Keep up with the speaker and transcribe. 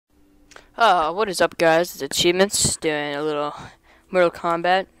What is up, guys? It's Achievements doing a little Mortal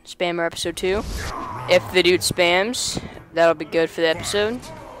Kombat Spammer episode 2. If the dude spams, that'll be good for the episode.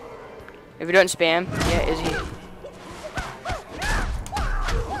 If he doesn't spam, yeah, is he?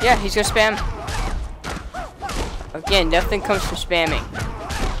 Yeah, he's gonna spam. Again, nothing comes from spamming.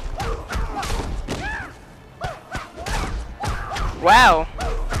 Wow.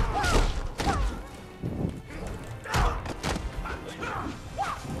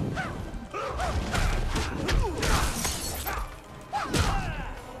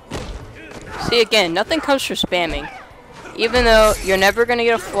 See, again, nothing comes from spamming. Even though you're never gonna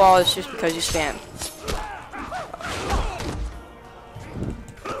get a flawless just because you spam.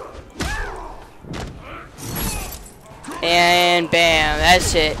 And bam,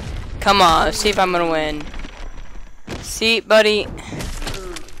 that's it. Come on, let's see if I'm gonna win. See, buddy.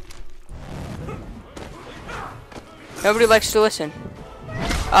 Nobody likes to listen.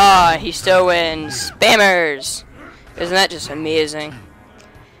 Ah, he still wins. Spammers! Isn't that just amazing?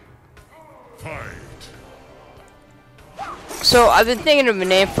 So I've been thinking of a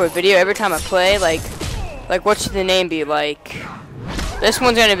name for a video every time I play. Like what should the name be? Like, this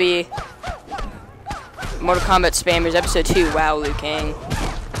one's gonna be Mortal Kombat Spammers episode 2. Wow, Liu Kang.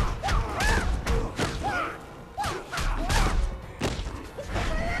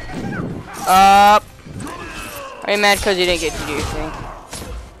 Are you mad because you didn't get to do your thing?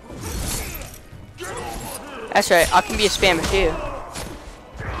 That's right, I can be a spammer too.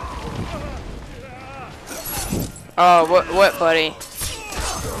 Oh, what, buddy?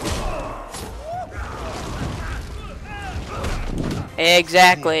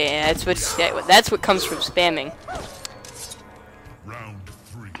 Exactly. That's what comes from spamming.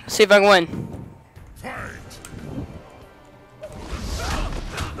 Let's see if I can win.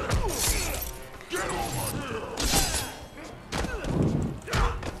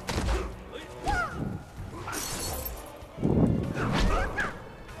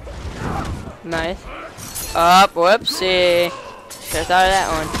 Nice. Up, whoopsie. Should've thought of that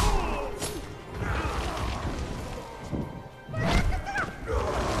one.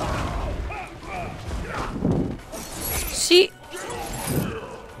 See?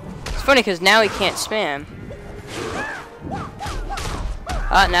 It's funny because now he can't spam.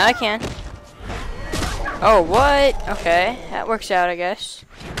 Now I can. Oh, what? Okay, that works out, I guess.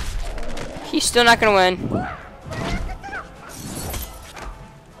 He's still not gonna win.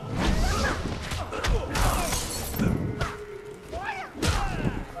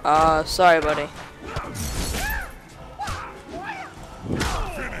 Sorry, buddy.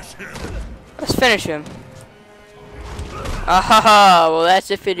 Let's finish him. Well, that's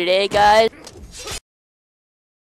it for today, guys.